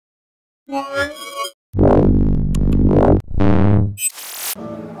Hey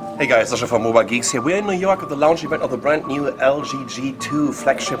guys, Sasha from Mobile Geeks here. We're in New York at the launch event of the brand new LG G2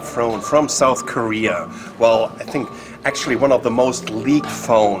 flagship phone from South Korea. Well, I think actually one of the most leaked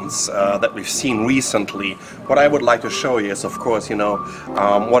phones that we've seen recently. What I would like to show you is, of course,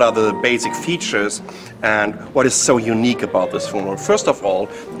 what are the basic features and what is so unique about this phone. Well, first of all,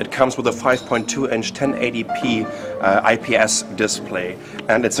 it comes with a 5.2-inch 1080p IPS display,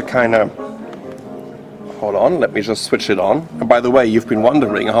 and it's a kind of... Hold on, let me just switch it on. And by the way, you've been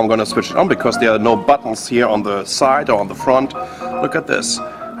wondering how I'm going to switch it on because there are no buttons here on the side or on the front. Look at this.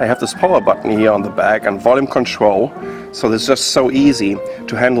 I have this power button here on the back and volume control, so it's just so easy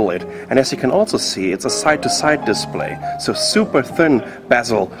to handle it. And as you can also see, it's a side-to-side display, so super thin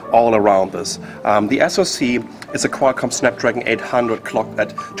bezel all around this. The SoC is a Qualcomm Snapdragon 800 clocked at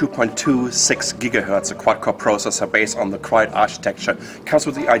 2.26 GHz, a quad-core processor based on the Quiet architecture. Comes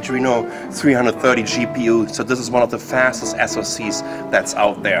with the Adreno 330 GPU, so this is one of the fastest SoCs that's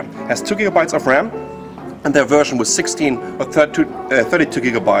out there. Has 2 GB of RAM, and their version with 16 or 32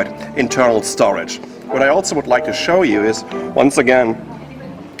 GB internal storage. What I also would like to show you is, once again,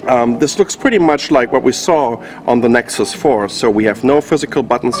 this looks pretty much like what we saw on the Nexus 4. So we have no physical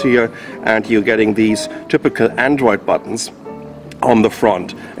buttons here, and you're getting these typical Android buttons on the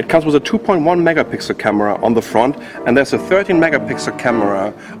front. It comes with a 2.1 megapixel camera on the front, and there's a 13 megapixel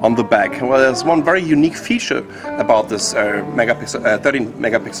camera on the back. Well, there's one very unique feature about this 13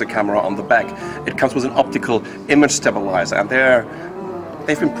 megapixel camera on the back. It comes with an optical image stabilizer, and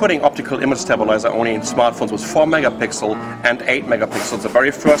they've been putting optical image stabilizer only in smartphones with 4 megapixel and 8 megapixels. The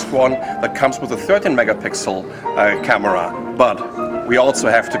very first one that comes with a 13 megapixel camera. But we also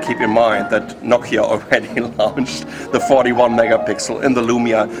have to keep in mind that Nokia already launched the 41 megapixel in the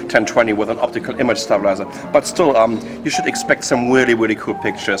Lumia 1020 with an optical image stabilizer. But still, you should expect some really cool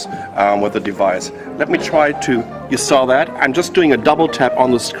pictures with the device. Let me try to, you saw that? I'm just doing a double tap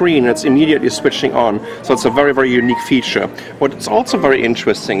on the screen, it's immediately switching on. So it's a very unique feature. What's also very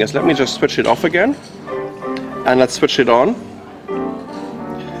interesting is, let me just switch it off again, and let's switch it on.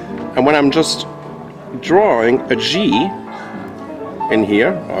 And when I'm just drawing a G in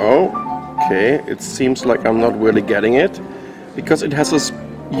here, okay, it seems like I'm not really getting it because it has this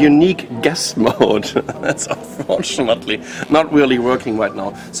unique guest mode. That's unfortunately not really working right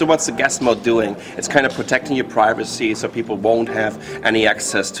now. So what's the guest mode doing? It's kind of protecting your privacy so people won't have any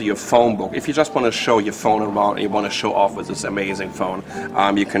access to your phone book. If you just want to show your phone around and you want to show off with this amazing phone,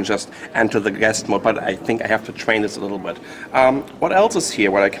 you can just enter the guest mode, but I think I have to train this a little bit. What else is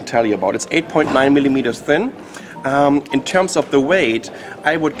here, what I can tell you about? It's 8.9 millimeters thin. In terms of the weight,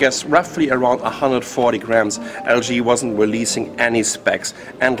 I would guess roughly around 140 grams. LG wasn't releasing any specs.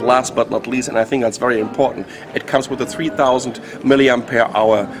 And last but not least, and I think that's very important, it comes with a 3000 milliampere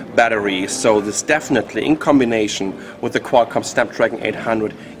hour battery. So this definitely, in combination with the Qualcomm Snapdragon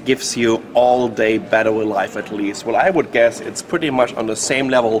 800, gives you all-day battery life at least. Well, I would guess it's pretty much on the same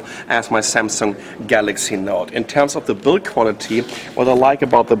level as my Samsung Galaxy Note. In terms of the build quality, what I like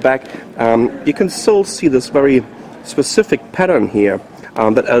about the back, you can still see this very specific pattern here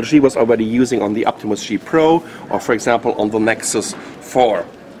that LG was already using on the Optimus G Pro, or for example on the Nexus 4.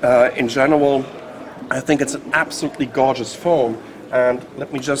 In general, I think it's an absolutely gorgeous phone, and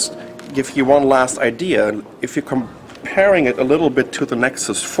let me just give you one last idea. If you comparing it a little bit to the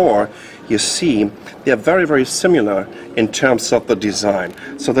Nexus 4, you see they're very similar in terms of the design.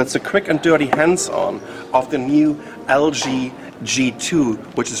 So that's a quick and dirty hands-on of the new LG G2,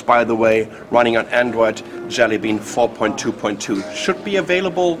 which is, by the way, running on Android Jelly Bean 4.2.2. Should be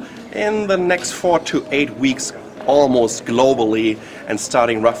available in the next 4 to 8 weeks, almost globally, and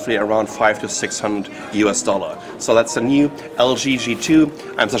starting roughly around $500 to $600. So that's the new LG G2.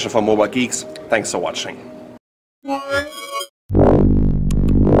 I'm Sasha from Mobile Geeks. Thanks for watching.